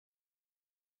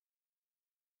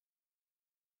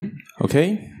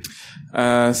Okay.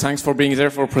 Thanks for being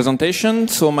there for presentation.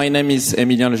 So my name is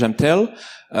Emilien.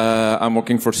 I'm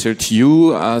working for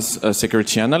CertU as a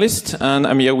security analyst, and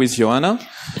I'm here with Ioana.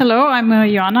 Hello, I'm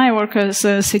Ioana. I work as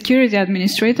a security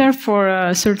administrator for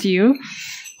CertU.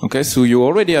 Okay, so you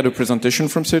already had a presentation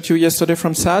from CertU yesterday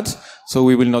from SAD, so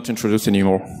we will not introduce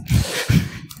anymore.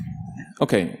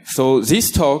 Okay, so this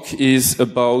talk is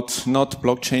about not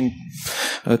blockchain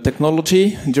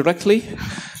technology directly,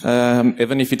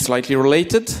 even if it's slightly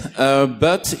related,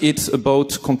 but it's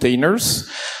about containers.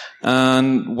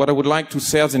 And what I would like to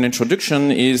say as an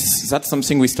introduction is that's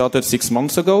something we started 6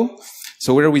 months ago.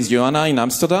 So we're with Ioana in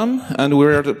Amsterdam, and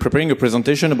we're preparing a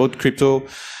presentation about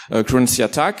cryptocurrency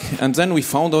attack. And then we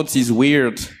found out this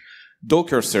weird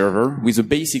Docker server with a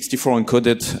base64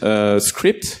 encoded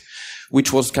script,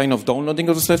 which was kind of downloading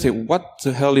of the stuff. Say, what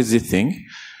the hell is this thing?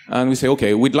 And we say,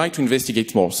 okay, we'd like to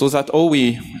investigate more. So that's how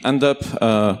we end up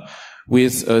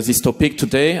with this topic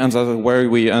today, and that's where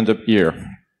we end up here.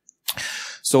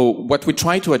 So what we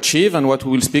try to achieve and what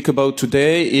we will speak about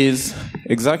today is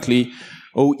exactly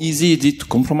how easy it is to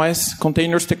compromise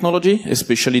containers technology,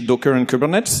 especially Docker and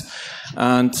Kubernetes.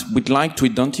 And we'd like to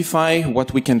identify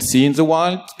what we can see in the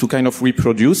wild, to kind of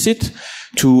reproduce it,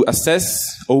 to assess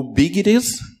how big it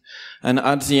is. And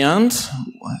at the end,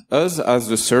 us as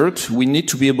the CERT, we need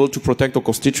to be able to protect our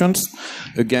constituents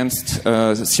against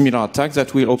similar attacks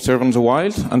that we'll observe in the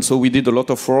wild. And so we did a lot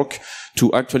of work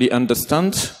to actually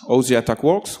understand how the attack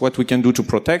works, what we can do to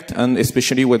protect, and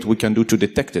especially what we can do to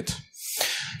detect it.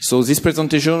 So this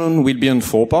presentation will be in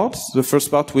 4 parts. The first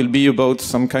part will be about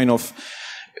some kind of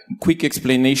quick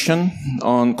explanation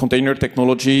on container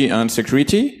technology and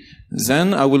security.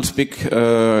 Then I will speak.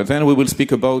 Then we will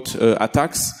speak about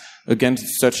attacks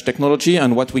against such technology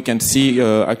and what we can see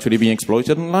actually being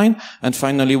exploited online. And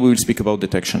finally, we will speak about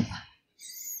detection.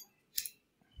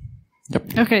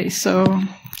 Yep. Okay, so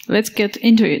let's get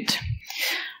into it.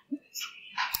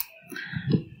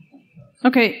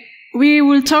 Okay, we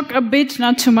will talk a bit,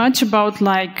 not too much, about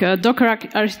like Docker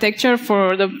architecture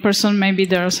for the person. Maybe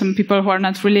there are some people who are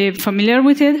not really familiar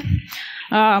with it.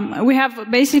 We have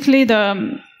basically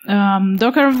the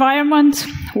Docker environment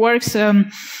works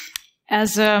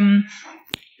as a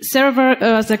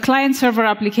client-server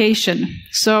application.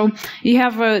 So you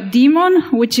have a daemon,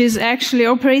 which is actually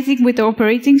operating with the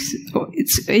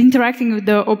it's interacting with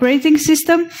the operating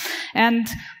system and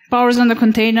powers on the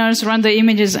containers, run the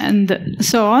images, and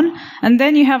so on. And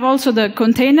then you have also the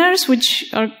containers, which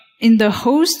are in the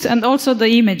host, and also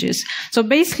the images. So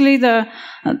basically the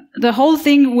whole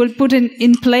thing will put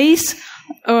in place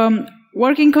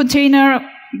working container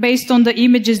based on the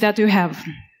images that you have.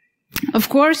 Of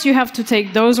course, you have to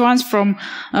take those ones from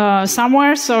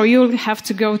somewhere, so you'll have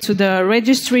to go to the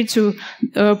registry to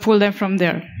pull them from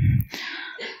there.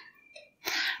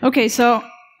 Okay, so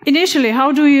initially,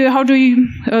 how do you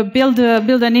build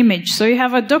an image? So you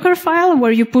have a Docker file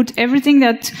where you put everything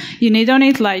that you need on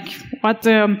it, like what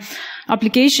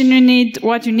application you need,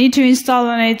 what you need to install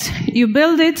on it. You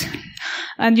build it,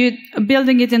 and you're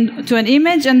building it into an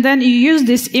image, and then you use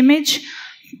this image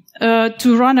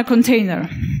to run a container.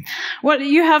 Well,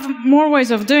 you have more ways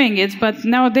of doing it, but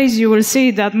nowadays you will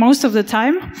see that most of the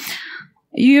time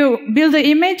you build the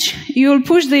image, you'll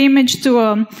push the image to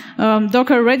a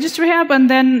Docker registry hub, and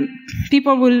then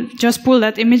people will just pull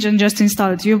that image and just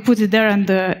install it. You put it there, and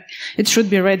it should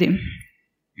be ready.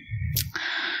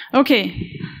 Okay,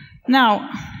 now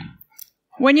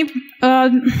when you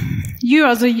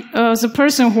as a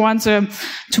person who wants to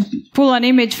pull an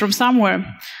image from somewhere,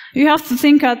 you have to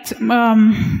think at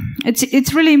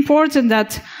it's really important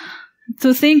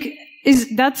to think, is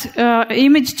that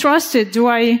image trusted? Do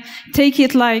I take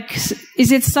it like,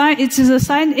 is it a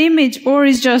signed image, or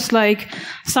is just like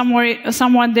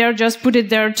someone there just put it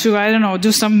there to, I don't know,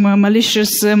 do some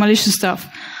malicious stuff?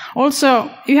 Also,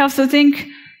 you have to think,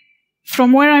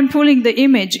 from where I'm pulling the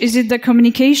image, is it the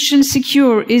communication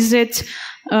secure? Is it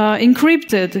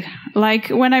encrypted? Like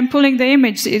when I'm pulling the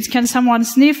image, can someone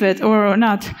sniff it or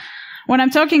not? When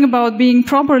I'm talking about being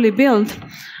properly built,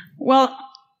 well,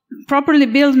 properly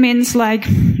built means like,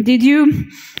 did you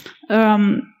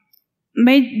build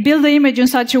the image in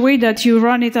such a way that you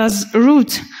run it as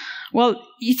root? Well,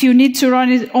 if you need to run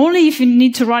it, only if you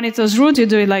need to run it as root, you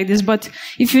do it like this. But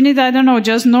if you need, I don't know,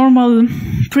 just normal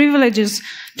privileges,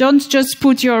 don't just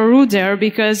put your root there,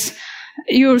 because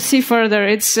you'll see further.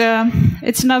 It's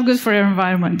not good for your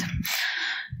environment.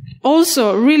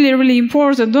 Also, really, really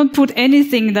important, don't put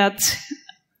anything that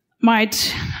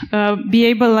might be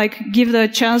able, like, give the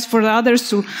chance for the others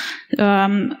to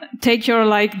take your,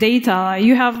 like, data.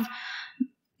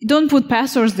 don't put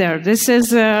passwords there. This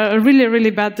is a really,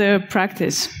 really bad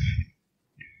practice.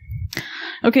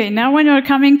 Okay, now when we're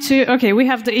coming to, okay, we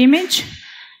have the image,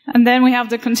 and then we have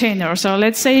the container. So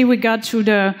let's say we got to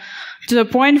the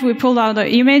point, we pulled out the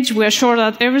image, we're sure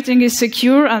that everything is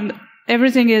secure and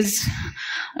everything is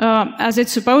as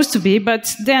it's supposed to be.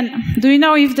 But then, do you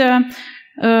know if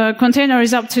the container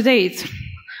is up to date?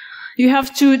 You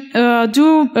have to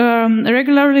do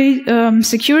regularly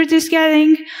security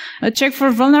scanning, check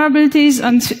for vulnerabilities,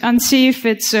 and see if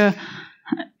it's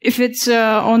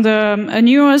on the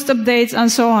newest updates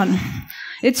and so on.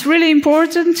 It's really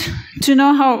important to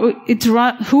know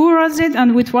who runs it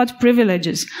and with what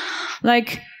privileges.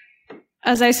 Like,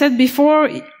 as I said before,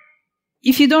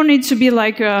 if you don't need to be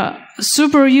like a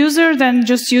super user, then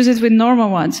just use it with normal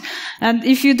ones. And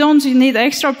if you don't need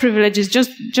extra privileges,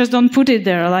 just don't put it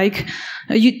there. Like,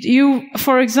 you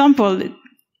for example,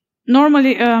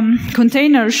 normally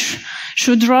containers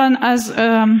should run as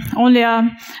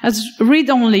as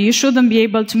read-only. You shouldn't be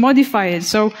able to modify it.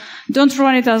 So don't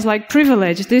run it as like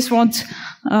privilege. This will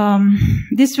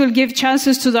give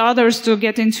chances to the others to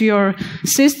get into your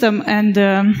system and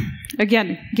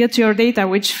again, get your data,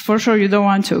 which for sure you don't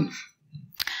want to.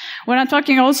 When I'm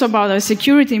talking also about a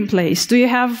security in place, do you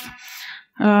have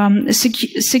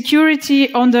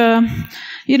security on the,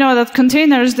 that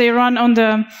containers, they run on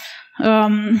the,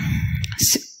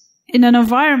 in an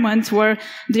environment where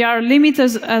they are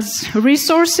limited as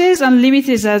resources and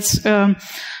limited as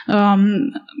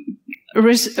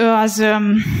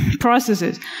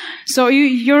processes. So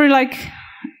you're like,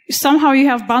 somehow you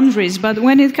have boundaries, but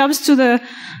when it comes to the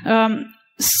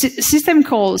system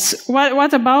calls,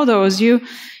 what about those? You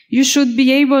should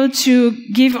be able to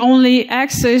give only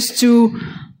access to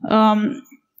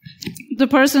the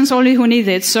persons only who need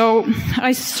it. So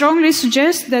I strongly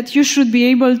suggest that you should be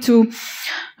able to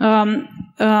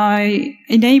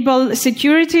enable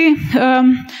security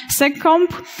seccomp,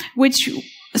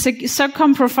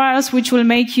 seccomp profiles, which will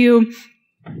make you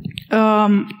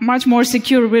much more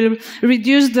secure, will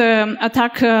reduce the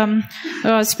attack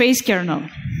space kernel.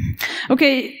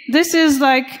 Okay, this is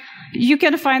like, you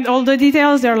can find all the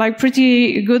details. There are like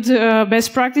pretty good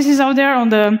best practices out there on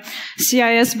the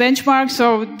CIS benchmark,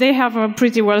 so they have a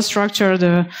pretty well structured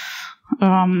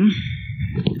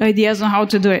ideas on how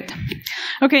to do it.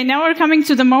 Okay, now we're coming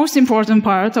to the most important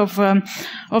part of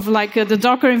like the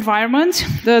Docker environment,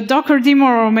 the Docker demo,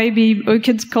 or maybe we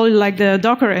could call it like the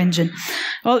Docker engine.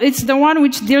 Well, it's the one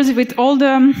which deals with all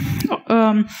the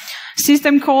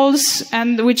system calls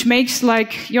and which makes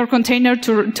like your container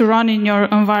to run in your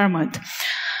environment.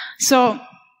 So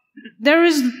there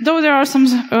are some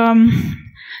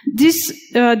this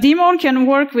daemon can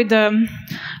work with the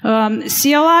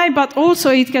CLI, but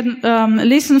also it can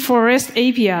listen for REST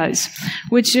APIs,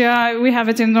 which we have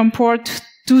it in on port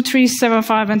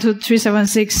 2375 and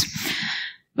 2376.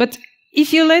 But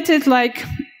if you let it like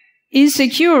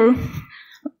insecure,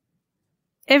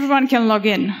 everyone can log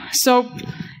in. So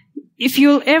if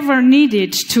you ever need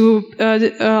it to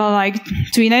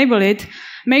enable it,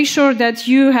 make sure that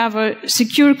you have a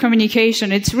secure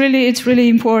communication. It's really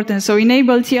important. So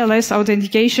enable TLS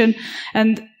authentication,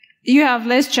 and you have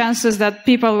less chances that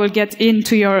people will get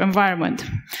into your environment.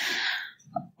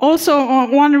 Also,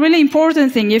 one really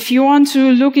important thing, if you want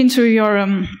to look into your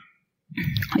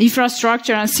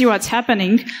infrastructure and see what's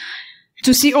happening,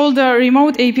 to see all the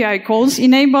remote API calls,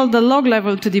 enable the log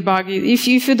level to debug it. If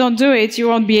you don't do it, you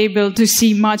won't be able to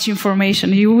see much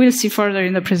information. You will see further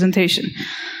in the presentation.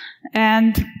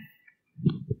 And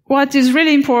what is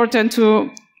really important,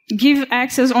 to give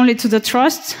access only to the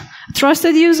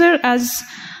trusted user, as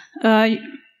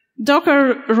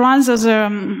Docker runs as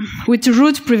with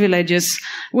root privileges,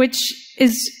 which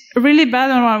is really bad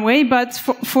in one way, but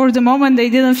for the moment they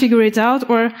didn't figure it out,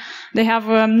 or they have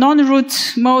a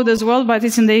non-root mode as well, but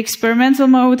it's in the experimental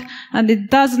mode, and it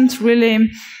doesn't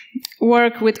really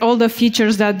work with all the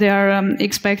features that they are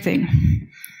expecting.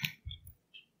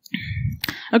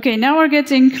 Okay, now we're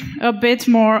getting a bit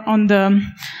more on the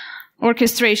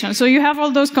orchestration. So you have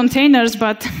all those containers,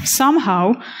 but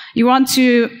somehow you want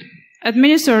to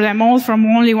administer them all from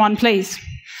only one place.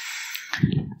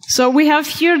 So we have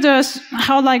here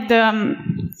how like the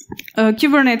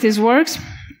Kubernetes works.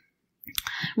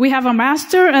 We have a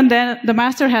master, and then the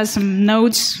master has some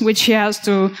nodes which he has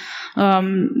to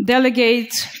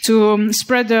delegate to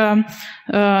spread the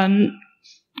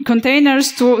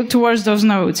containers towards those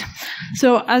nodes.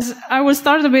 So as I will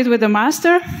start a bit with the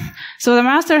master. So the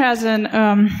master has an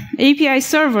API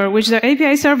server, which the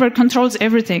API server controls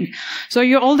everything. So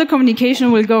all the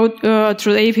communication will go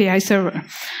through the API server.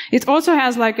 It also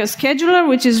has like a scheduler,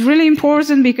 which is really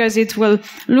important because it will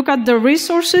look at the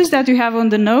resources that you have on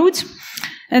the node.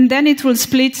 And then it will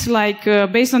split, like,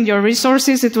 based on your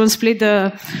resources, it will split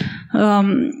the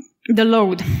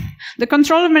load. The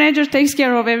controller manager takes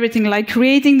care of everything, like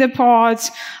creating the pods,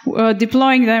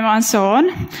 deploying them, and so on.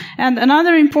 And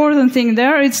another important thing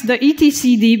there, it's the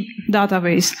etcd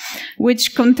database,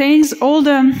 which contains all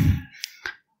the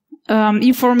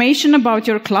information about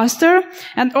your cluster,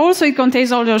 and also it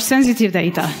contains all your sensitive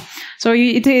data. So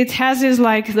it has this,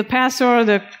 like, the password,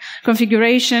 the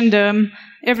configuration,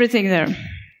 everything there.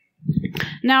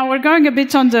 Now we're going a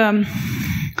bit on the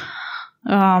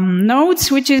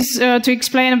nodes, which is to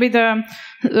explain a bit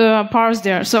the parts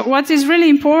there. So what is really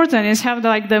important is have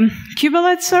like the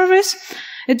kubelet service.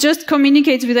 It just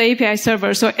communicates with the API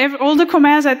server. So all the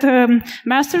commands that the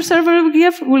master server will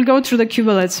give will go through the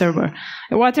kubelet server.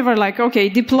 Whatever, like, okay,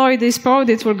 deploy this pod,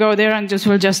 it will go there and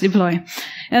will just deploy.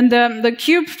 And the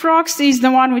kube proxy is the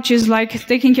one which is like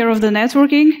taking care of the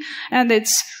networking, and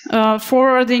it's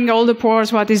forwarding all the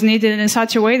ports what is needed in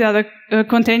such a way that the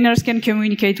containers can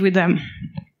communicate with them.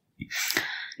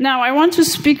 Now, I want to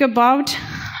speak about,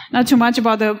 not too much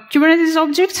about the Kubernetes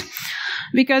object,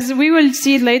 because we will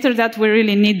see later that we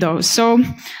really need those. So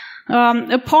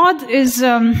a pod is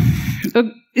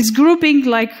grouping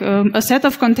like a set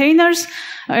of containers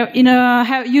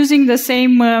using the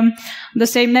same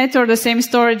network, the same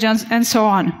storage, and so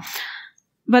on.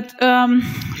 But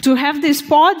to have this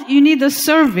pod, you need a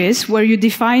service where you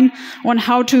define on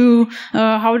what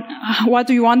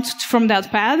do you want from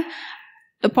that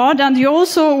pod, and you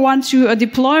also want a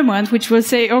deployment which will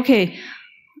say, okay,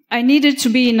 I need it to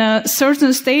be in a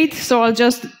certain state, so I'll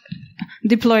just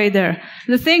deploy it there.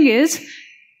 The thing is,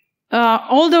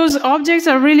 all those objects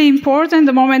are really important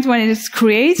the moment when it's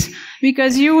created,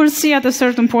 because you will see at a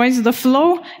certain point the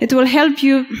flow. It will help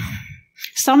you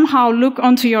somehow look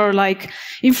onto your like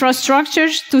infrastructure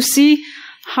to see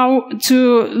how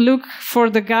to look for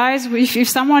the guys. If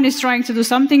someone is trying to do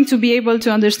something, to be able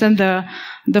to understand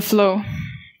the flow.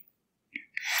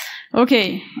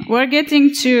 Okay, we're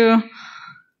getting to.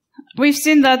 We've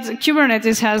seen that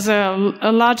Kubernetes has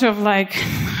a lot of like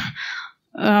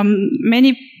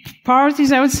many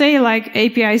parties, I would say, like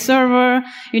API server.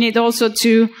 You need also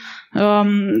the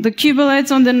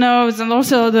kubelets on the nodes, and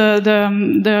also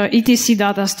the etc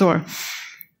data store.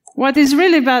 What is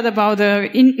really bad about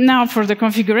now for the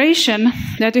configuration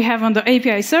that you have on the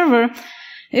API server,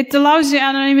 it allows you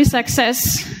anonymous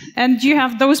access, and you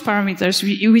have those parameters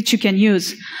which you can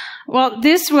use. Well,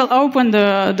 this will open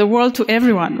the world to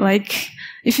everyone. Like,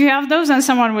 if you have those and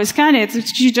someone will scan it,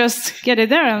 you just get it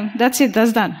there, and that's it,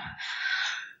 that's done.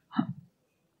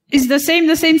 It's the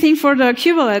same thing for the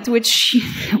kubelet, which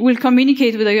will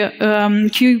communicate with the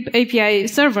kube API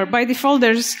server. By default,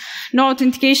 there's no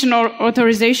authentication or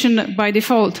authorization by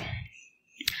default.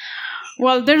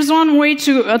 Well, there's one way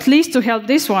to, at least to help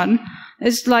this one,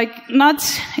 is like not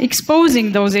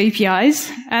exposing those APIs,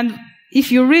 and if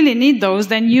you really need those,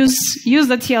 then use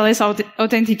the TLS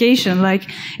authentication. Like,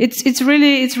 it's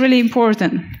really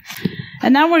important.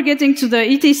 And now we're getting to the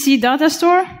etc data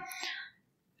store,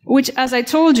 which, as I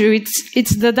told you,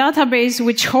 it's the database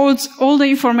which holds all the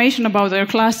information about your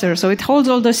cluster. So it holds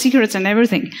all the secrets and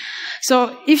everything.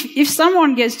 So if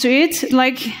someone gets to it,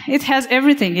 like, it has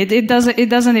everything. It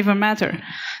doesn't even matter.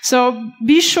 So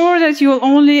be sure that you will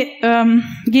only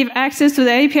give access to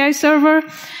the API server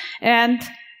and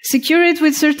secure it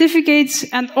with certificates.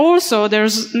 And also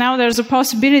there's a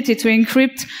possibility to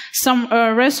encrypt some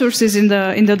resources in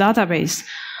the database.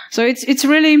 So it's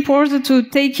really important to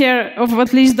take care of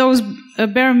at least those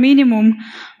bare minimum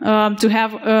to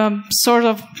have sort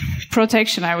of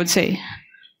protection, I would say.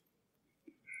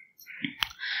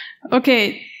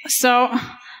 Okay, so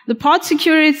the pod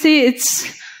security,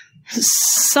 it's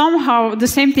somehow the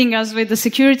same thing as with the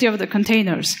security of the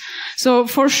containers. So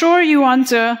for sure you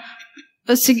want a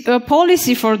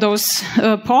policy for those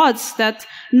pods that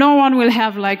no one will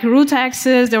have like root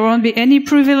access, there won't be any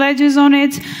privileges on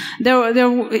it.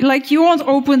 Like, you won't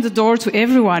open the door to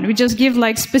everyone. We just give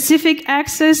like specific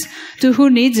access to who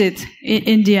needs it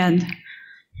in the end.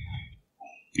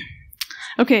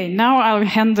 Okay, now I'll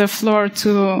hand the floor to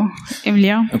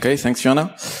Emilien. Okay, thanks,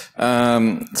 Ioana.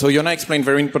 So Ioana explained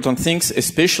very important things,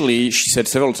 especially, she said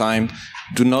several times,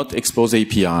 do not expose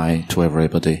API to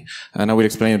everybody. And I will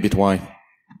explain a bit why.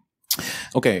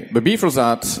 Okay, but before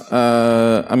that,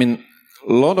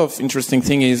 a lot of interesting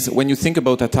thing is when you think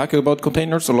about attack about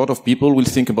containers, a lot of people will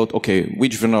think about, okay,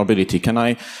 which vulnerability? Can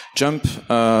I jump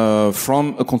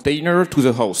from a container to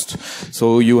the host?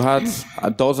 So you had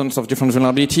dozens of different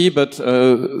vulnerability, but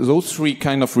those three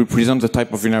kind of represent the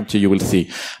type of vulnerability you will see.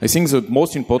 I think the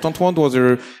most important one was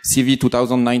a CV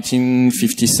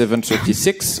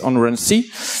 2019-5736 on RunC,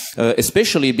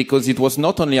 especially because it was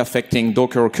not only affecting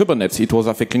Docker or Kubernetes, it was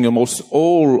affecting almost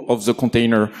all of the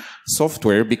container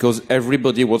software because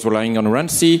everybody was relying on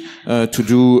RunC to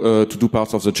do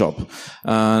parts of the job.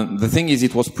 The thing is,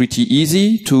 it was pretty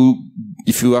easy to,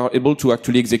 if you are able to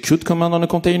actually execute command on a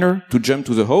container, to jump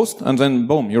to the host and then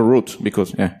boom, you're root,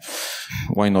 because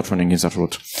why not running in that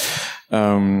root?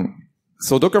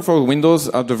 So Docker for Windows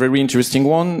are the very interesting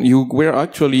one. You were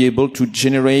actually able to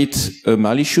generate a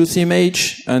malicious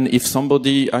image, and if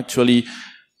somebody actually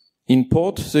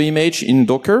import the image in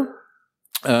Docker,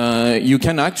 you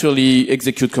can actually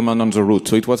execute command on the root.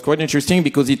 So it was quite interesting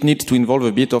because it needs to involve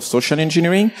a bit of social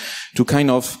engineering to kind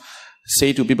of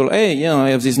say to people, hey, yeah, I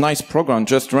have this nice program,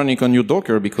 just run it on your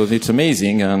Docker because it's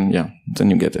amazing, and then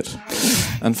you get it.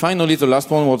 And finally, the last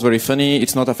one was very funny.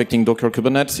 It's not affecting Docker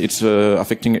Kubernetes, it's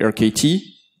affecting RKT.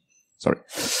 Sorry.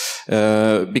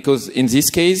 Because in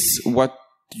this case, what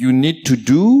you need to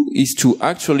do is to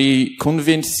actually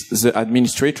convince the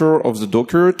administrator of the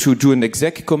Docker to do an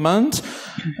exec command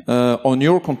on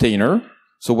your container.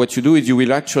 So what you do is you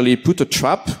will actually put a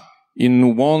trap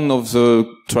in one of the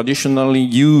traditionally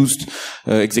used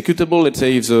executable. Let's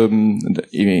say if the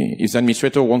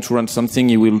administrator wants to run something,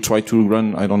 he will try to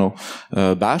run, I don't know,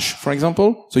 bash, for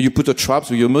example. So you put a trap,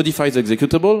 so you modify the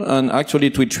executable, and actually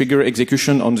it will trigger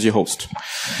execution on the host.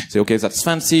 Say, okay, that's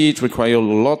fancy, it requires a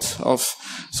lot of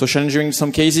social engineering in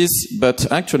some cases, but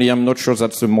actually I'm not sure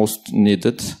that's the most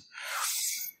needed,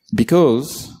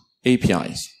 because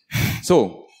APIs.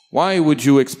 So, why would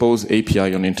you expose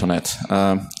API on internet?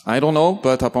 I don't know,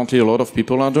 but apparently a lot of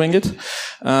people are doing it.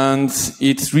 And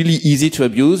it's really easy to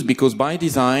abuse because by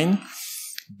design,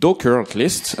 Docker at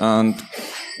least,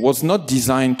 was not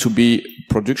designed to be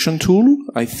production tool,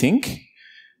 I think.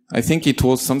 I think it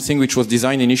was something which was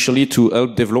designed initially to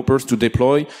help developers to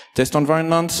deploy test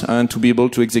environments and to be able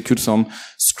to execute some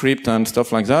script and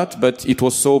stuff like that. But it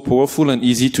was so powerful and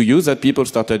easy to use that people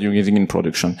started using it in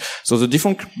production. So the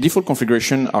default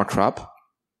configuration are crap.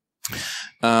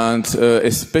 And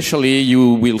especially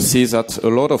you will see that a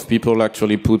lot of people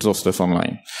actually put those stuff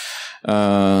online.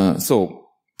 So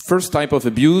first type of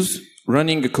abuse,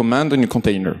 running a command in a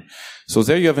container. So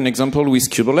there you have an example with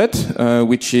Kubernetes,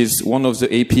 which is one of the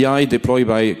API deployed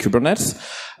by Kubernetes.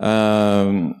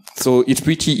 So it's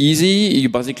pretty easy. You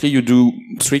do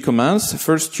 3 commands.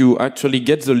 First, you actually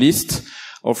get the list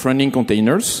of running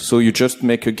containers. So you just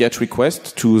make a GET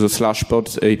request to the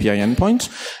 /pods API endpoint,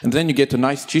 and then you get a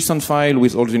nice JSON file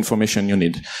with all the information you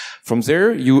need. From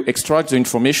there, you extract the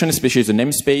information, especially the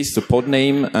namespace, the pod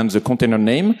name, and the container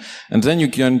name, and then you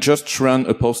can just run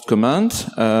a post command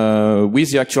with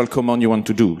the actual command you want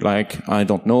to do, like, I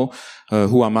don't know,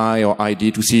 who am I, or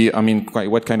ID, to see,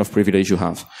 what kind of privilege you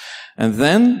have. And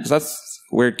then, that's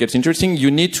where it gets interesting,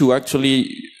 you need to actually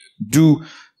do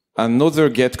another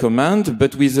GET command,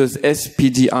 but with an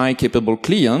SPDI capable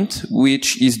client,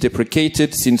 which is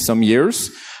deprecated since some years,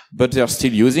 but they are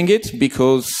still using it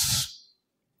because...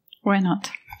 Why not?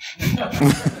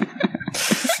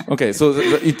 Okay, so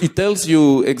it tells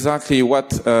you exactly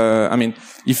what,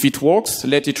 if it works,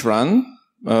 let it run.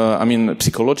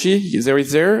 Psychology there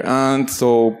is there, and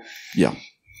so, yeah.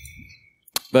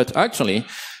 But actually,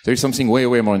 there is something way,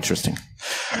 way more interesting.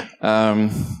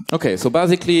 Okay, so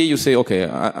basically you say, okay,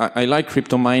 I like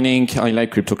crypto mining, I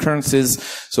like cryptocurrencies,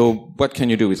 so what can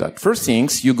you do with that? First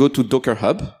things, you go to Docker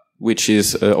Hub, which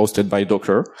is hosted by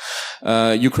Docker.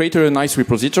 You create a nice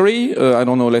repository, I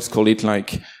don't know, let's call it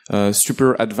like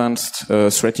super advanced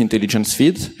threat intelligence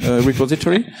feed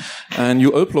repository, and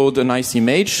you upload a nice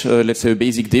image, let's say a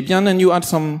basic Debian, and you add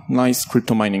some nice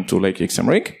crypto mining tool like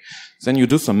XMRig. Then you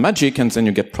do some magic, and then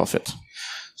you get profit.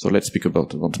 So let's speak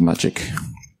about magic.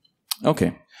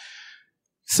 Okay.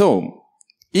 So,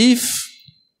 if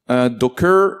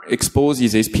Docker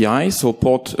exposes his API, so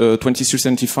port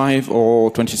 2375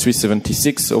 or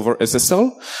 2376 over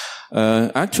SSL,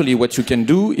 actually what you can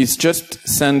do is just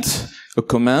send a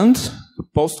command, a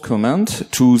post command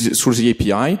through the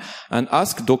API, and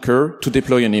ask Docker to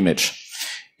deploy an image.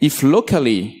 If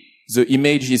locally the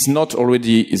image is not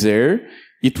already there,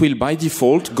 it will by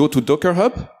default go to Docker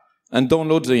Hub and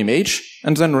download the image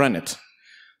and then run it.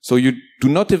 So you do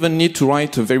not even need to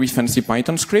write a very fancy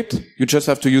Python script. You just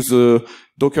have to use the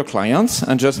Docker clients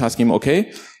and just ask him,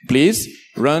 okay, please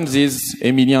run this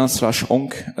Emilien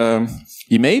 /onc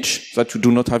image that you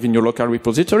do not have in your local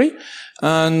repository,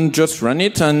 and just run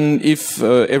it. And if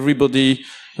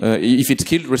if it's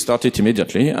killed, restart it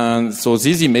immediately. And so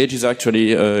this image is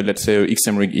actually, let's say,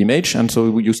 XMRig image. And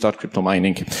so you start crypto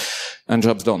mining, and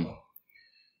job's done.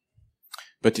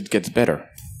 But it gets better.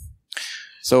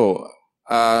 So,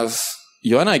 as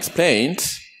Ioana explained,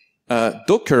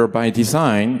 Docker by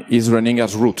design is running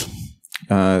as root.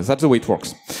 That's the way it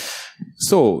works.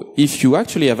 So, if you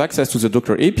actually have access to the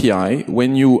Docker API,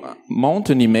 when you mount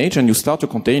an image and you start a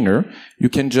container, you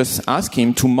can just ask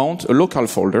him to mount a local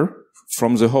folder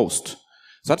from the host.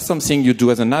 That's something you do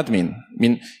as an admin. I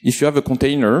mean, if you have a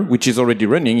container which is already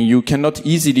running, you cannot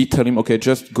easily tell him, okay,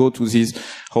 just go to this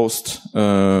host,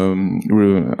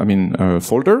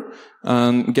 folder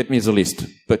and get me the list.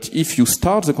 But if you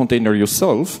start the container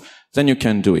yourself, then you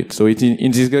can do it. So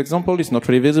in this example, it's not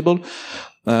really visible.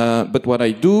 But what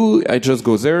I do, I just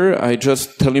go there, I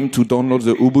just tell him to download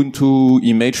the Ubuntu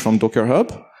image from Docker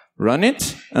Hub, run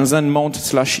it, and then mount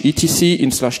 /etc in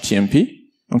 /tmp.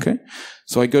 Okay.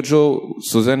 So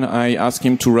so then I ask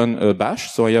him to run a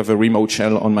bash. So I have a remote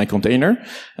shell on my container,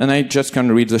 and I just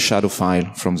can read the shadow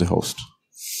file from the host.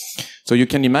 So you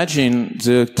can imagine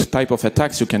the type of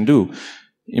attacks you can do.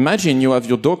 Imagine you have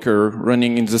your Docker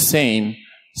running in the same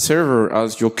server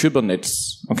as your Kubernetes.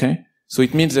 Okay. So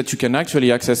it means that you can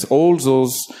actually access all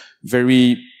those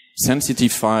very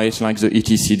sensitive files like the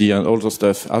etcd and all those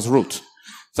stuff as root.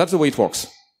 That's the way it works.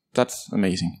 That's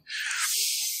amazing.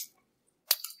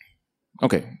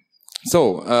 Okay.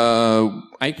 So,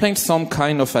 I explained some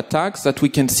kind of attacks that we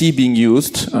can see being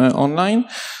used online.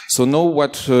 So now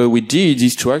what we did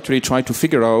is to actually try to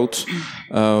figure out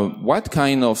what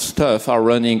kind of stuff are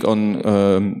running on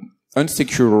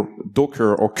unsecure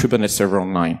Docker or Kubernetes server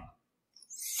online.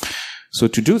 So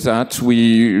to do that,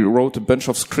 we wrote a bunch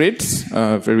of scripts,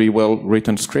 very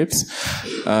well-written scripts,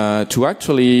 to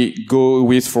actually go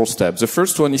with 4 steps. The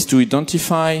first one is to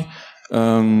identify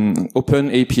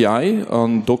open API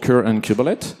on Docker and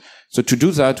Kubernetes. So to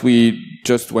do that, we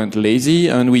just went lazy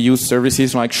and we used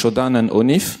services like Shodan and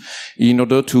Onif in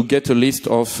order to get a list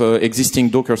of existing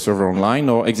Docker server online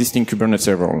or existing Kubernetes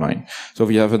server online. So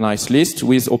we have a nice list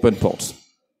with open ports.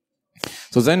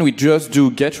 So then we just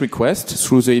do GET request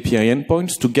through the API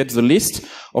endpoints to get the list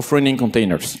of running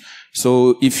containers.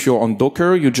 So if you're on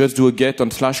Docker, you just do a get on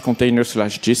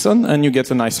 /container/JSON and you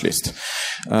get a nice list.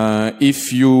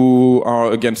 If you are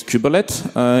against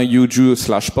Kubernetes, you do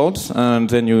 /pods and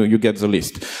then you get the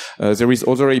list. There is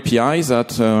other APIs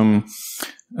that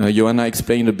Ioana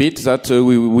explained a bit that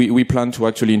we plan to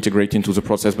actually integrate into the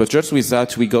process. But just with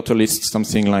that, we got a list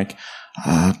something like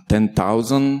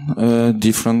 10,000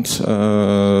 different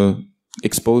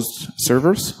exposed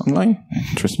servers online.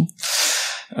 Interesting.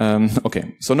 Okay,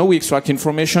 so now we extract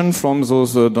information from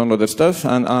those downloaded stuff,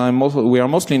 and we are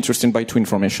mostly interested by 2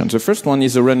 information. The first one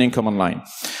is the running command line.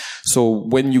 So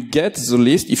when you get the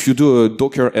list, if you do a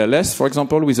Docker ls, for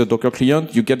example, with a Docker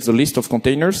client, you get the list of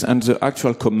containers and the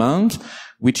actual command,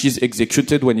 which is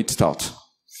executed when it starts.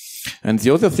 And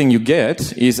the other thing you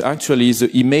get is actually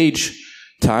the image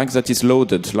tag that is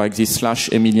loaded, like this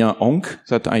 /Emilien onc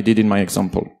that I did in my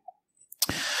example.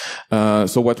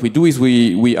 So what we do is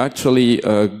we actually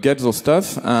get those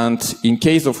stuff, and in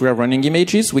case of we are running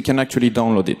images, we can actually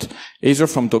download it, either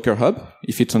from Docker Hub,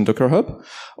 if it's on Docker Hub,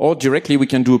 or directly we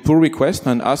can do a pull request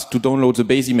and ask to download the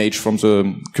base image from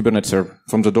the Kubernetes server,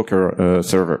 from the Docker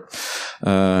server.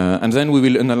 And then we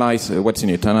will analyze what's in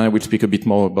it, and I will speak a bit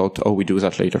more about how we do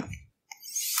that later.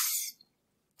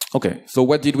 Okay, so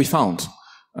what did we found?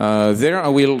 There I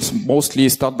will mostly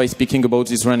start by speaking about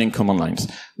these running command lines.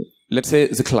 Let's say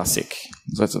the classic.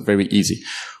 That's very easy.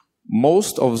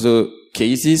 Most of the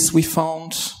cases we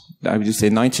found, I would say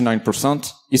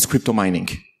 99%, is crypto mining.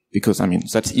 Because, I mean,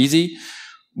 that's easy.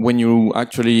 When you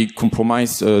actually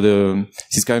compromise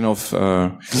this kind of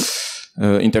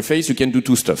interface, you can do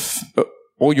 2 stuff.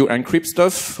 Or you encrypt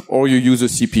stuff, or you use a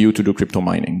CPU to do crypto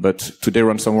mining. But today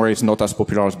ransomware is not as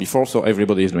popular as before, so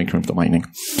everybody is doing crypto mining.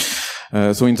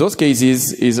 So in those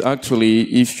cases is actually,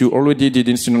 if you already did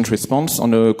incident response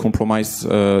on a compromised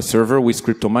server with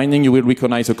crypto mining, you will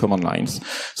recognize the command lines.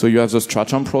 So you have the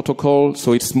Strachan protocol,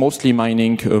 so it's mostly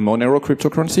mining Monero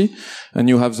cryptocurrency, and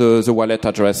you have the wallet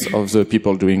address of the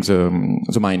people doing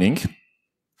the mining.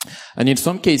 And in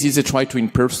some cases, they try to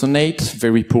impersonate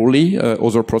very poorly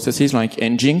other processes like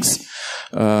Nginx,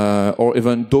 or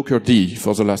even Dockerd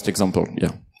for the last example.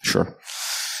 Yeah, sure.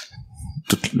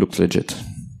 It looks legit.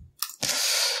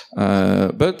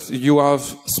 But you have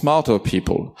smarter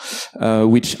people,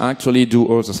 which actually do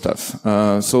other stuff.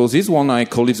 So this one, I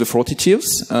call it the 40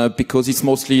 thieves, because it's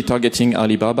mostly targeting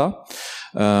Alibaba.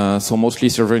 so mostly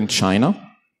server in China.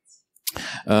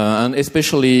 And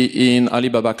especially in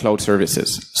Alibaba Cloud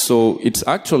Services. So it's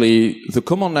actually, the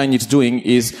command line it's doing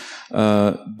is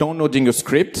downloading a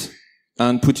script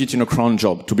and put it in a cron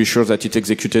job to be sure that it's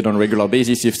executed on a regular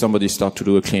basis if somebody starts to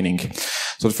do a cleaning.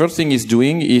 So the first thing it's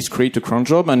doing is create a cron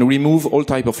job and remove all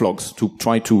type of logs to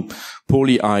try to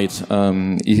poorly hide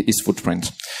his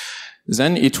footprint.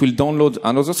 Then it will download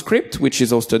another script, which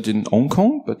is hosted in Hong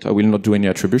Kong, but I will not do any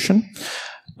attribution.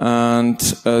 And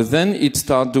then it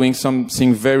starts doing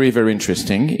something very, very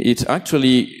interesting. It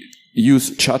actually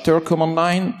uses chatter command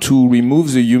line to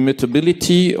remove the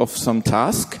immutability of some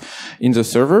task in the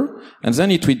server. And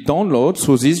then it will download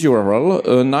through this URL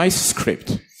a nice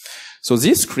script. So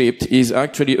this script is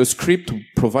actually a script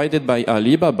provided by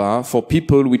Alibaba for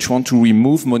people which want to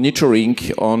remove monitoring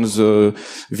on the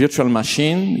virtual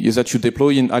machine that you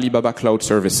deploy in Alibaba Cloud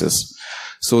Services.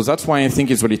 So that's why I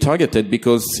think it's really targeted,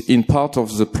 because in part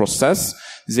of the process,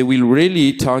 they will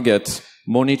really target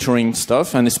monitoring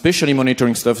stuff, and especially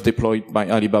monitoring stuff deployed by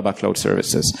Alibaba Cloud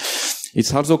Services.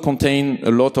 It also contains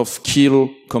a lot of kill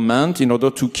command in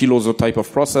order to kill other type of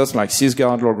process like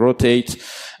sysguard, log rotate,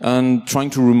 and trying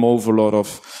to remove a lot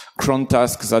of cron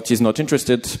tasks that is not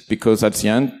interested, because at the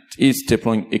end, it's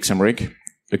deploying XMRig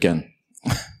again.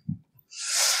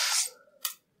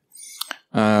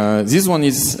 This one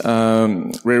is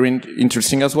very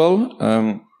interesting as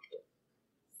well.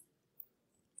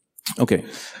 Okay,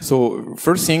 so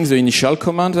first thing, the initial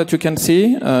command that you can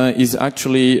see is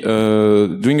actually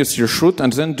doing a serial shoot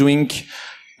and then doing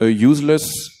a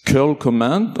useless curl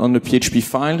command on a PHP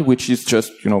file, which is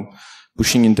just,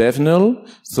 pushing in dev null.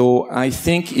 So I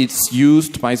think it's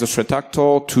used by the threat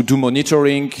actor to do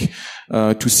monitoring,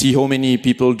 to see how many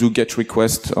people do get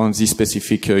requests on this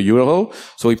specific URL.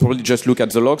 So he probably just look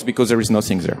at the logs because there is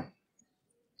nothing there.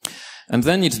 And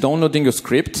then it's downloading a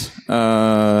script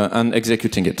and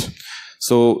executing it.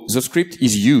 So the script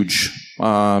is huge.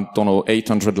 Don't know,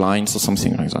 800 lines or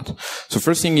something like that. So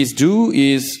first thing is do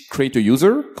is create a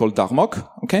user called Darmok,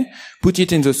 okay? Put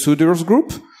it in the sudoers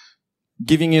group,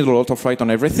 giving it a lot of right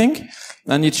on everything,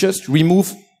 and it just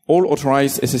remove all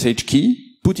authorized SSH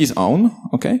key, put his own,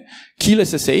 okay, kill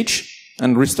SSH,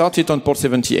 and restart it on port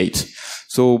 78.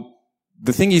 So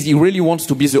the thing is, he really wants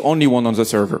to be the only one on the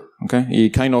server, okay? He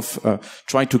kind of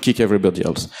tried to kick everybody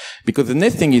else. Because the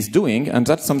next thing he's doing, and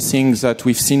that's something that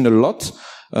we've seen a lot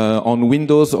on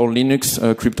Windows or Linux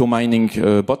crypto mining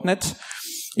botnet,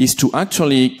 is to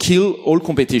actually kill all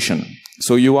competition.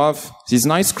 So you have this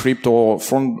nice script or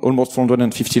almost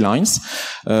 450 lines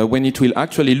when it will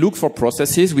actually look for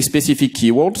processes with specific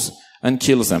keywords and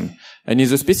kill them. And in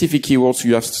the specific keywords,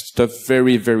 you have stuff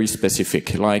very, very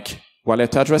specific, like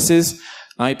wallet addresses,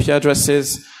 IP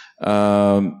addresses,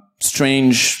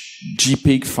 strange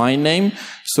JPEG file name.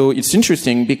 So it's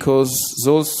interesting because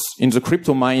those in the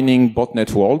crypto mining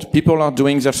botnet world, people are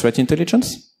doing their threat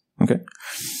intelligence, okay?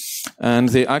 And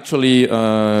they actually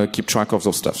keep track of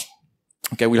those stuff.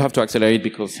 Okay, we'll have to accelerate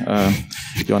because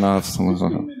Ioana has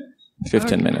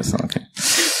 15 minutes. Okay.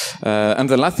 And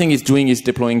the last thing it's doing is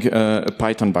deploying a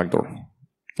Python backdoor.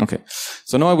 Okay.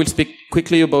 So now I will speak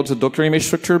quickly about the Docker image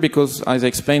structure because, as I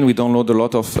explained, we download a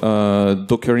lot of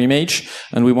Docker image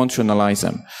and we want to analyze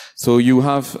them. So you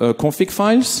have config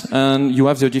files and you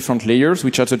have the different layers,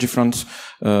 which are the different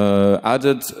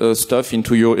added stuff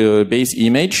into your base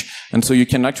image. And so you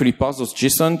can actually parse those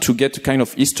JSON to get a kind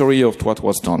of history of what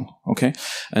was done. Okay.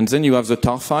 And then you have the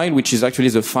tar file, which is actually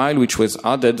the file which was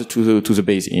added to the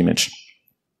base image.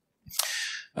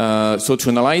 So to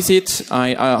analyze it,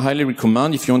 I highly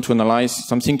recommend, if you want to analyze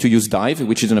something, to use Dive,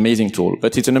 which is an amazing tool.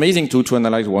 But it's an amazing tool to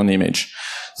analyze one image.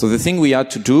 So the thing we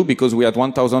had to do, because we had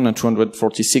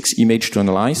 1,246 images to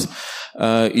analyze,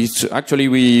 is actually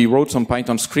we wrote some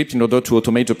Python script in order to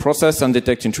automate the process and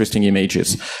detect interesting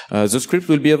images. The script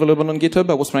will be available on GitHub.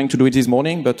 I was trying to do it this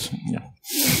morning, but yeah.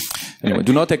 Anyway,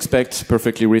 do not expect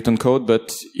perfectly written code,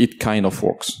 but it kind of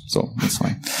works. So that's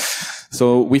fine.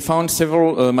 So we found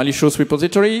several malicious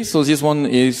repositories. So this one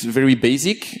is very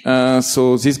basic.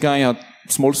 So this guy had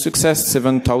small success,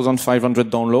 7,500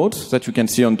 downloads that you can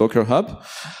see on Docker Hub.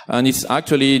 And it's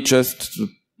actually just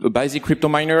a basic crypto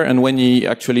miner. And when he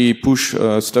actually push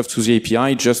stuff to the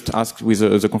API, just ask with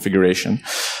the configuration.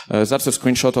 That's a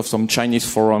screenshot of some Chinese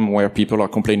forum where people are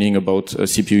complaining about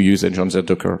CPU usage on their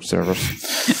Docker servers.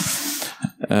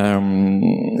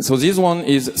 So this one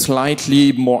is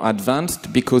slightly more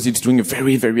advanced because it's doing a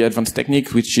very, very advanced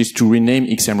technique, which is to rename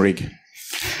XMRig.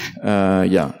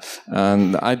 Yeah.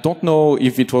 And I don't know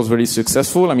if it was very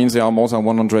successful. I mean, there are more than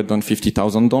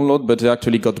 150,000 downloads, but they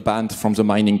actually got banned from the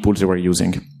mining pool they were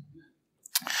using.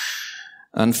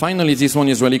 And finally, this one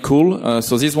is really cool.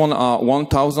 So this one are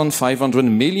 1,500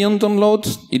 million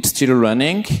downloads. It's still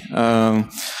running.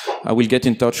 I will get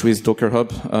in touch with Docker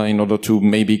Hub in order to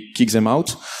maybe kick them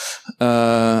out.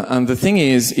 And the thing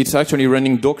is, it's actually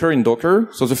running Docker in Docker.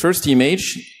 So the first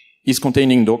image is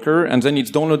containing Docker, and then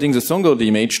it's downloading the single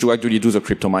image to actually do the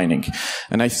crypto mining.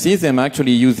 And I see them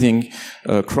actually using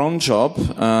a cron job,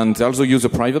 and they also use a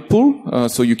private pool,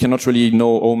 so you cannot really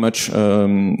know how much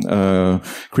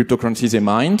cryptocurrency they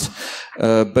mined.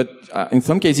 But in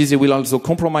some cases, they will also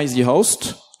compromise the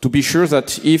host to be sure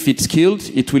that if it's killed,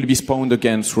 it will be spawned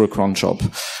again through a cron job.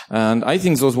 And I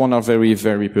think those ones are very,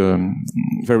 very,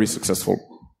 very successful.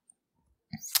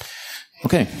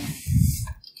 Okay.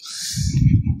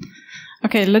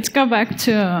 Okay, let's go back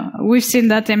to, we've seen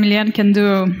that Emilien can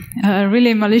do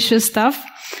really malicious stuff.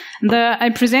 I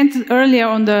presented earlier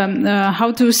on the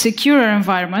how to secure an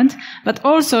environment, but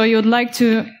also you'd like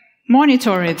to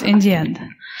monitor it in the end.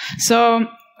 So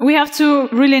we have to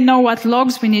really know what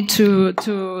logs we need to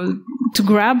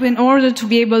grab in order to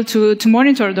be able to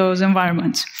monitor those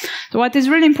environments. So what is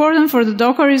really important for the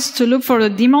Docker is to look for the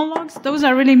daemon logs. Those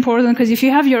are really important because if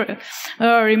you have your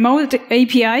remote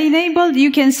API enabled, you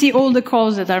can see all the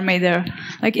calls that are made there.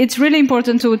 Like, it's really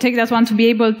important to take that one to be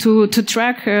able to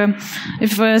track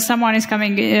if someone is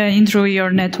coming in through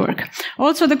your network.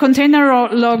 Also, the container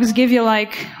logs give you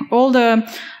like all the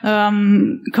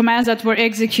commands that were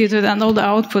executed and all the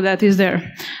output that is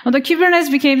there. Well, the Kubernetes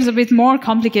becomes a bit more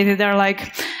complicated. They're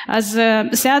like, as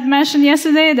Sad mentioned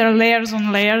yesterday, there are layers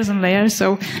on layers and layers.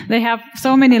 So they have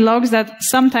so many logs that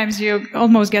sometimes you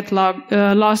almost get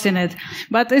lost in it.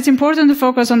 But it's important to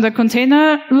focus on the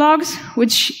container logs,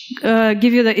 which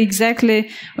give you exactly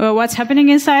what's happening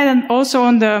inside, and also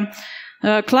on the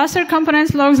cluster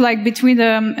components logs, like between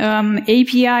the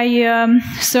API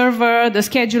server, the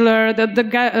scheduler,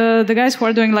 the guys who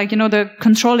are doing, like, the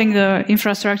controlling the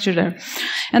infrastructure there.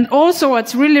 And also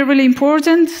what's really, really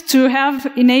important to have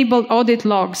enabled audit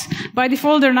logs. By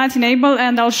default, they're not enabled,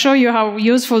 and I'll show you how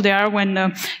useful they are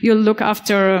when you look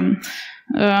after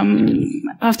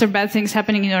bad things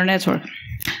happening in your network.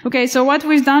 Okay, so what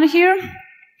we've done here,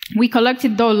 we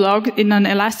collected those logs in an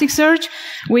Elasticsearch.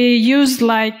 We used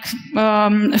like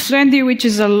Fluentd, which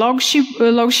is a log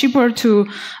shipper to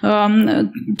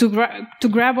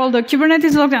grab all the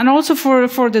Kubernetes logs, and also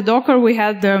for the Docker we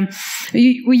had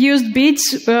we used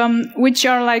Beats, which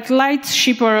are like light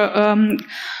shipper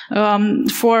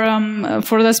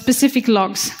for the specific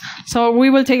logs. So we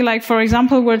will take, like, for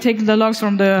example, we'll take the logs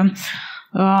from the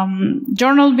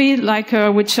journal bit, like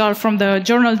which are from the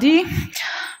journal D.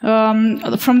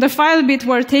 From the file bit,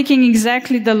 we're taking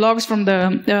exactly the logs from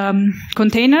the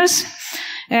containers.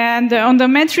 And on the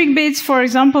metric bits, for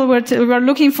example, we're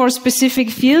looking for specific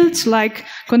fields like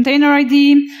container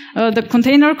ID, the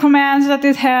container commands that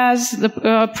it has, the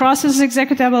process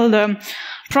executable, the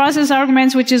process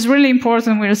arguments, which is really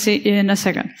important. We'll see in a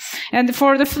second. And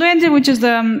for the Fluentd, which is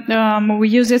we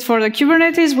use it for the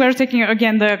Kubernetes, we're taking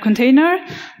again the container,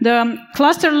 the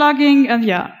cluster logging, and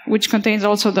which contains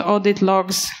also the audit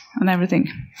logs and everything.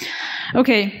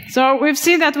 Okay, so we've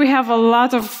seen that we have a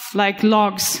lot of like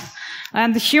logs.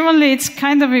 And humanly, it's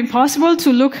kind of impossible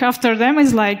to look after them.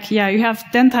 It's like, you have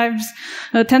 10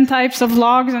 types of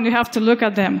logs, and you have to look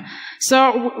at them.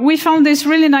 So we found this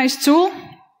really nice tool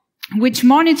which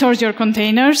monitors your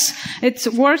containers. It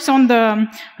works on the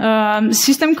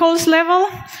system calls level,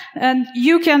 and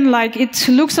you can, like, it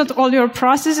looks at all your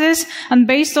processes, and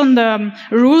based on the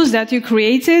rules that you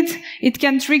created, it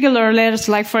can trigger alerts.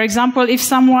 Like, for example, if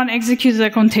someone executed a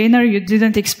container you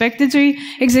didn't expect it to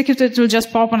execute, it will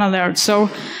just pop an alert. So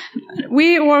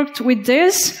we worked with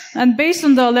this, and based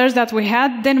on the alerts that we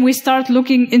had, then we start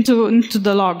looking into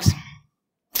the logs.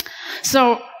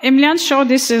 So Emilien showed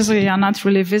this is not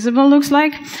really visible, looks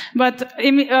like, but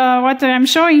what I'm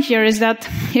showing here is that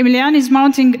Emilien is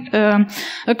mounting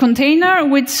a container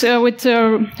with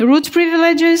root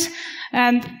privileges,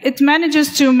 and it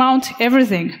manages to mount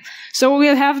everything. So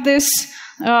we'll have this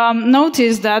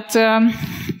notice that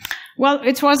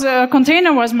it was a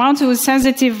container was mounted with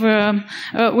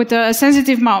with a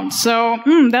sensitive mount. So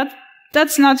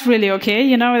that's not really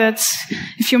okay. That's,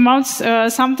 if you mount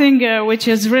something which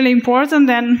is really important,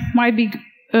 then might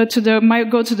go to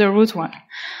the root one.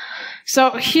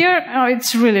 So here,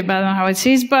 it's really bad on how it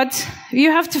sees, but you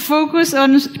have to focus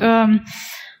on,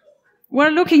 we're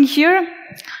looking here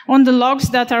on the logs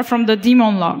that are from the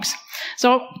daemon logs.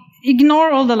 So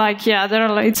ignore all the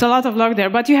it's a lot of log there,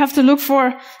 but you have to look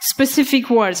for specific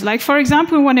words. Like, for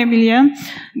example, when Emilien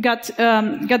got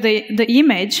the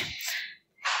image,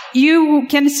 you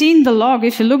can see in the log,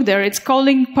 if you look there, it's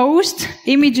calling post,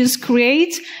 images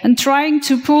create, and trying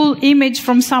to pull image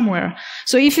from somewhere.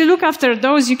 So if you look after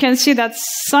those, you can see that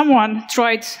someone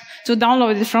tried to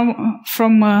download it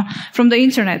from the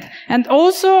internet. And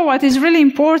also, what is really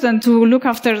important to look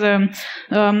after the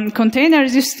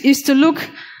containers is to look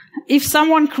if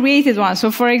someone created one.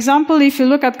 So, for example, if you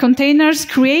look at containers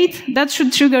create, that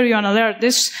should trigger you an alert.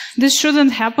 This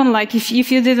shouldn't happen. Like if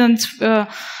you didn't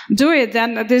do it,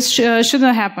 then this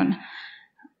shouldn't happen.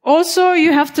 Also,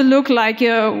 you have to look like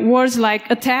words like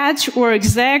attach or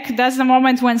exec. That's the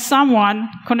moment when someone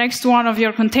connects to one of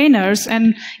your containers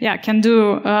and can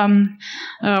do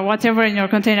whatever in your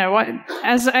container.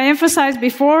 As I emphasized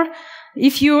before,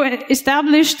 if you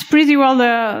established pretty well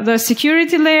the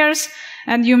security layers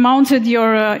and you mounted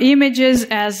your images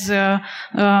as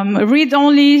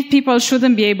read-only, people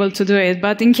shouldn't be able to do it.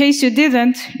 But in case you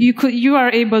didn't, you are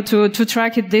able to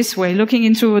track it this way, looking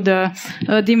into the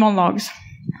daemon logs.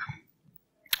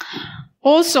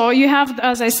 Also, you have,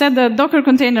 as I said, the Docker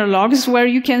container logs, where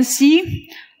you can see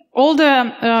all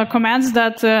the commands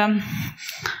that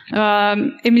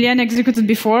Emilien executed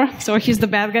before. So he's the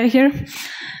bad guy here.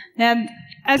 And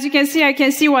as you can see, I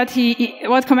can see what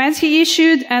commands he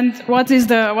issued and what is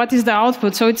the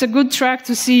output. So it's a good track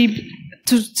to see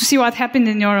what happened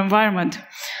in your environment.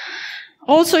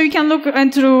 Also, you can look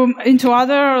into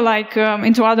other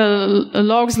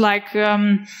logs, like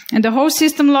in the host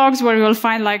system logs, where you will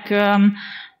find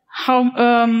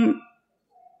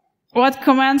what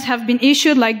commands have been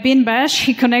issued, like bin bash.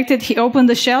 He opened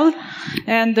the shell,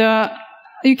 and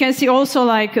you can see also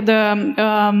like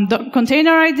the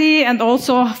container ID and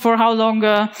also for how long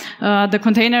the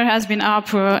container has been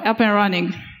up and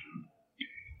running.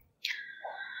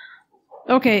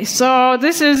 Okay, so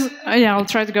this is, I'll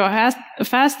try to go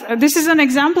fast. This is an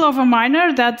example of a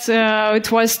miner that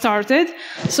it was started.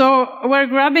 So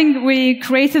we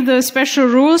created the special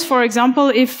rules. For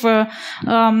example, if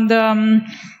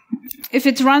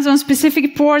it runs on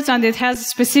specific ports and it has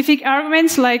specific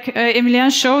arguments, like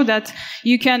Emilien showed that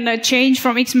you can change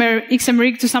from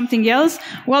xmrig to something else.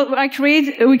 Well,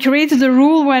 we created the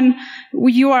rule when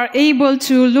you are able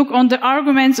to look on the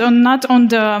arguments and not on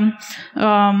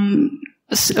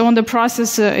the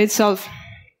process itself.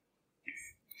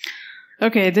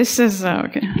 Okay, this is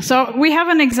okay. So we have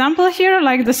an example here,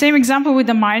 like the same example with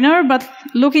the miner, but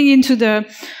looking into the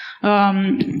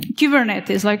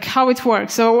Kubernetes, like how it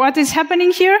works. So what is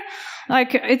happening here?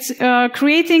 Like it's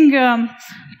creating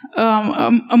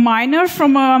a miner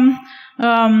from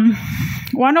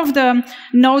one of the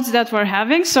nodes that we're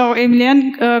having. So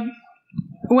Emilien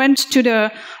went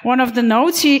to one of the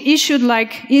nodes. He issued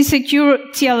like insecure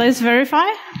TLS verify,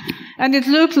 and it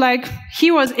looked like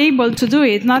he was able to do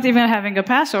it, not even having a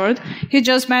password. He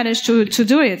just managed to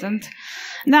do it. And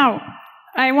now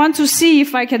I want to see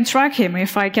if I can track him,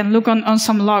 if I can look on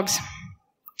some logs.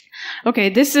 Okay,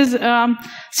 this is,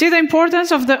 see the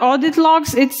importance of the audit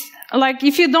logs? It's like,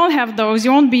 if you don't have those,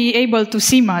 you won't be able to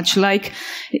see much. Like,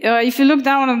 if you look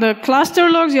down on the cluster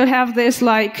logs, you'll have this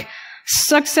like,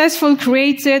 successful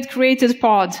created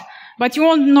pod. But you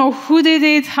won't know who did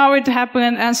it, how it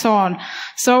happened, and so on.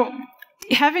 So,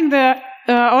 having the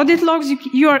audit logs,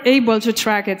 you are able to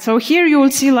track it. So here you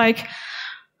will see like,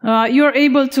 you're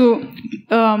able to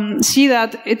see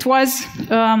that it was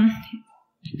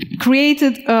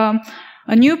created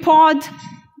a new pod,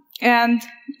 and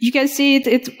you can see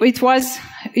it was,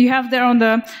 you have there on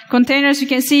the containers, you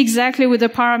can see exactly with the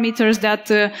parameters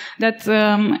that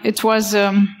it was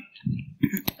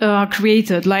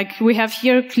created. Like we have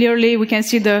here clearly, we can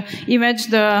see the image,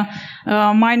 the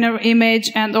miner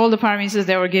image, and all the parameters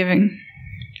they were giving.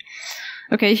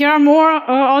 Okay, here are more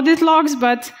audit logs,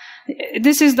 but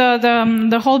this is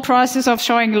the whole process of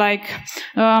showing like,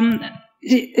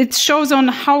 it shows on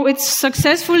how it's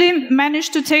successfully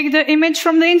managed to take the image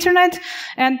from the internet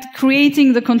and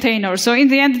creating the container. So in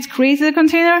the end, it created the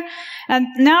container. And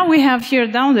now we have here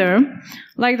down there,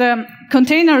 like the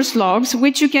containers logs,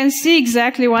 which you can see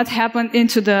exactly what happened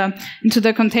into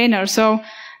the container. So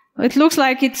it looks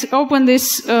like it opened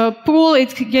this pool,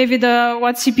 it gave it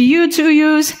what CPU to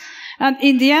use, and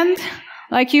in the end,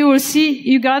 like you will see,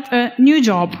 you got a new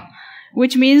job,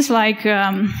 which means like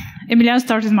Emilien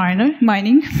started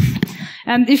mining.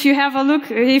 And if you have a look,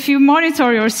 if you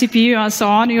monitor your CPU and so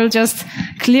on, you'll just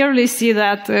clearly see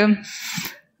that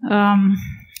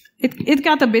it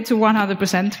got a bit to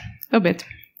 100%, a bit.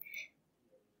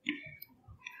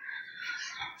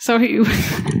 So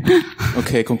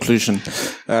okay, conclusion.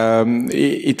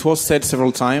 It was said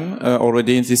several times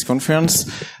already in this conference.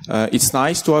 It's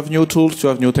nice to have new tools, to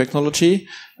have new technology,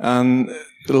 and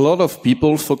a lot of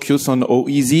people focus on how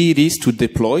easy it is to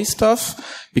deploy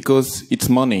stuff because it's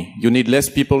money. You need less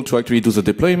people to actually do the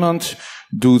deployment,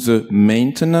 do the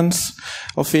maintenance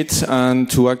of it, and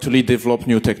to actually develop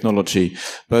new technology.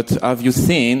 But have you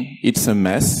seen it's a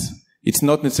mess? It's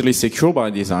not necessarily secure by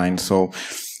design. So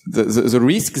the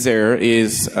risk there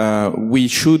is we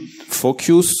should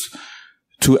focus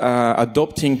to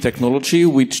adopting technology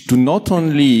which do not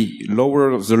only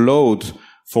lower the load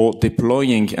for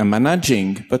deploying and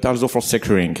managing, but also for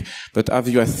securing. But as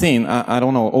you have seen, I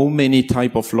don't know how many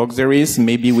type of logs there is.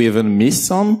 Maybe we even missed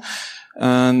some.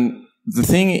 And the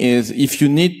thing is, if you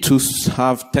need to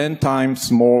have 10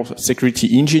 times more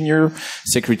security engineer,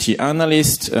 security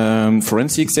analyst,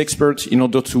 forensics expert in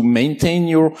order to maintain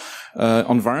your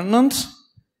environment,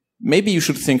 maybe you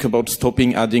should think about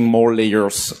stopping adding more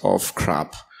layers of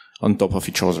crap on top of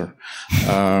each other.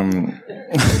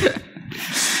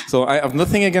 So I have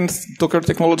nothing against Docker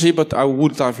technology, but I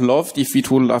would have loved if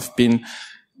it would have been,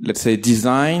 let's say,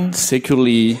 designed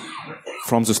securely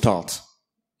from the start,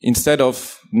 instead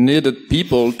of needed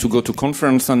people to go to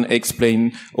conference and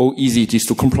explain how easy it is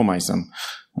to compromise them.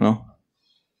 You know,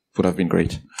 would have been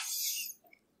great.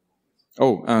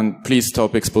 Oh, and please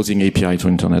stop exposing API to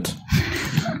internet.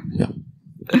 Yeah.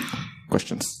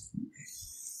 Questions?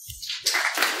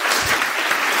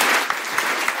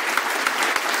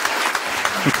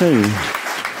 Okay.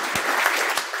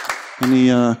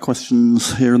 Any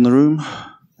questions here in the room?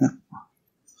 Yeah.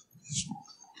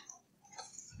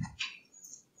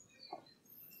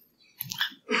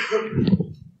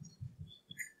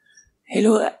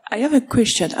 Hello, I have a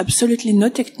question, absolutely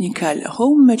not technical.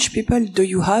 How much people do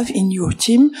you have in your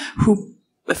team who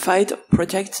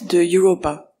protect the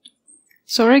Europa?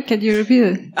 Sorry, can you repeat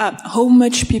it? How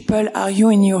much people are you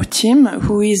in your team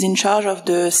who is in charge of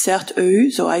the CERT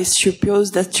EU? So I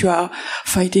suppose that you are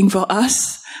fighting for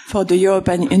us, for the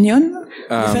European Union,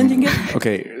 defending it?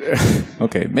 Okay.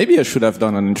 Okay. Maybe I should have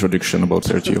done an introduction about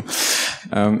CERT EU.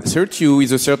 CERT EU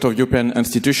is a set of European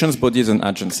institutions, bodies and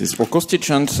agencies. Our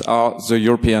constituents are the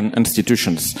European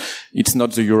institutions. It's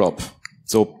not the Europe.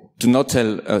 So do not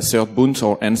tell CERT Bund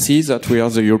or NC that we are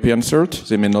the European CERT.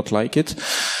 They may not like it.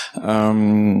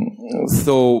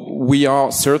 So we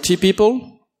are 30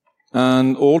 people,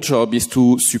 and our job is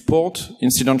to support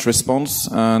incident response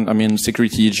and,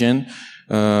 security hygiene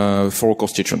for our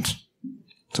constituents.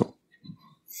 So.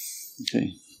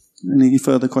 Okay. Any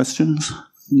further questions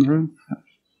in the room?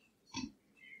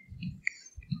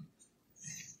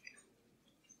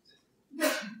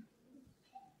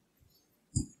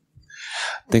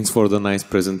 Thanks for the nice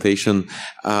presentation.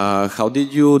 How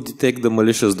did you detect the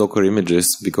malicious Docker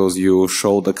images? Because you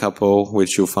showed a couple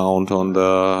which you found on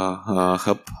the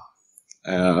hub.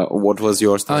 What was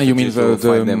your strategy? You mean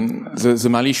the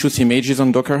malicious images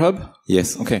on Docker Hub?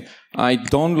 Yes. Okay. I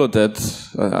downloaded,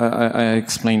 I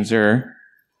explained there.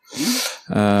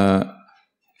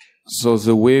 So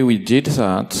the way we did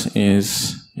that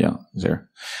is, there.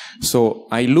 So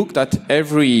I looked at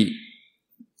every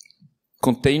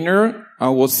container I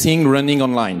was seeing running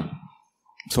online.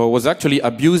 So I was actually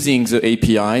abusing the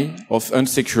API of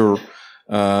unsecure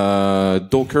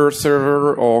Docker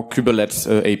server or Kubernetes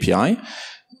API.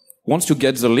 Once you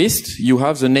get the list, you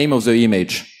have the name of the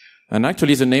image. And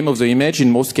actually the name of the image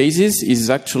in most cases is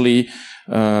actually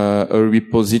a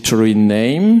repository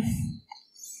name,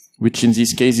 which in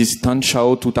this case is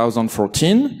Tanchao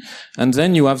 2014. And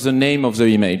then you have the name of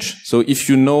the image. So if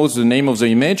you know the name of the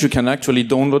image, you can actually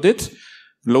download it,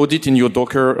 load it in your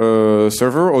Docker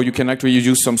server, or you can actually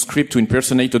use some script to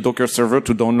impersonate a Docker server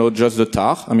to download just the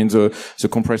tar, the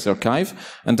compressed archive.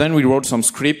 And then we wrote some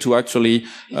script to actually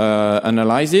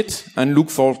analyze it and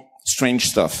look for strange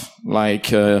stuff,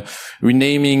 like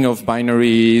renaming of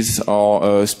binaries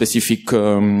or specific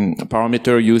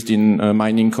parameter used in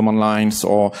mining command lines,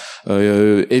 or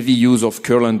heavy use of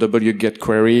curl and wget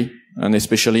query. And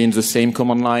especially in the same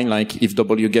command line, like if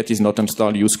wget is not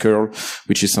installed, use curl,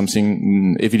 which is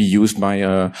something heavily used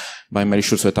by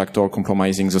malicious attacker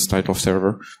compromising the state of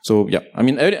server. So yeah,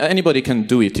 anybody can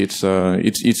do it. It's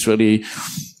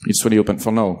really open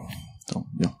for now. So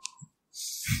yeah.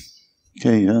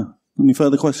 Okay. Any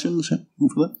further questions? Yeah.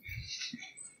 Over there.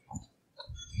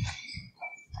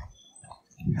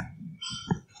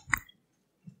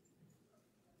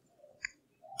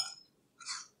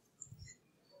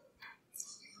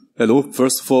 Hello.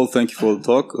 First of all, thank you for the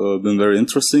talk. Been very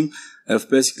interesting. I have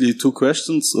basically two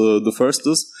questions. The first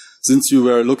is, since you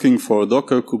were looking for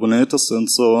Docker, Kubernetes, and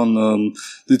so on,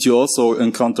 did you also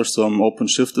encounter some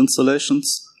OpenShift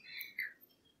installations?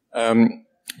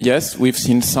 Yes, we've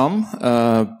seen some,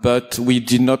 but we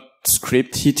did not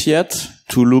script it yet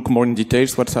to look more in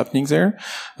details what's happening there.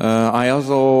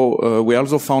 We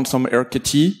also found some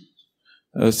RKT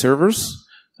servers,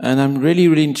 and I'm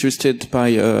really interested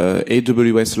by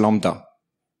AWS Lambda,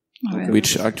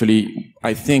 which actually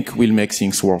I think will make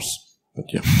things worse. But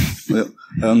yeah. Yeah.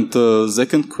 And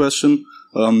second question,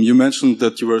 you mentioned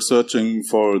that you were searching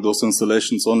for those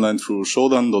installations online through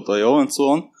shodan.io and so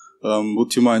on.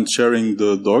 Would you mind sharing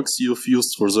the docs you've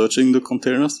used for searching the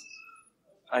containers?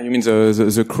 You mean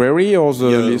the query or the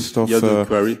list of... Yeah, the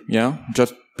query. Yeah,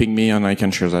 just ping me and I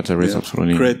can share that. There is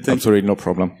absolutely no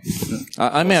problem. Yeah.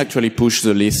 I may actually push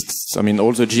the lists. I mean,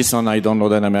 all the JSON I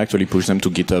downloaded, I may actually push them to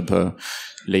GitHub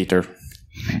later.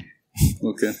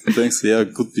 Okay, thanks. Yeah,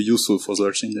 it could be useful for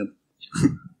searching them.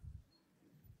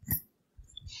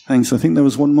 Thanks. I think there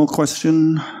was one more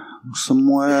question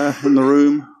somewhere in the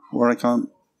room where I can't...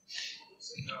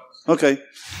 Okay.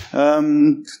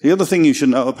 The other thing you should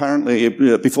know, apparently,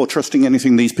 before trusting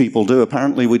anything these people do,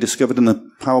 apparently we discovered in the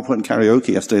PowerPoint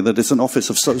karaoke yesterday that it's an office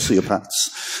of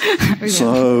sociopaths.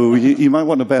 So you might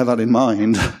want to bear that in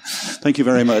mind. Thank you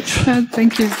very much.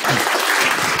 Thank you.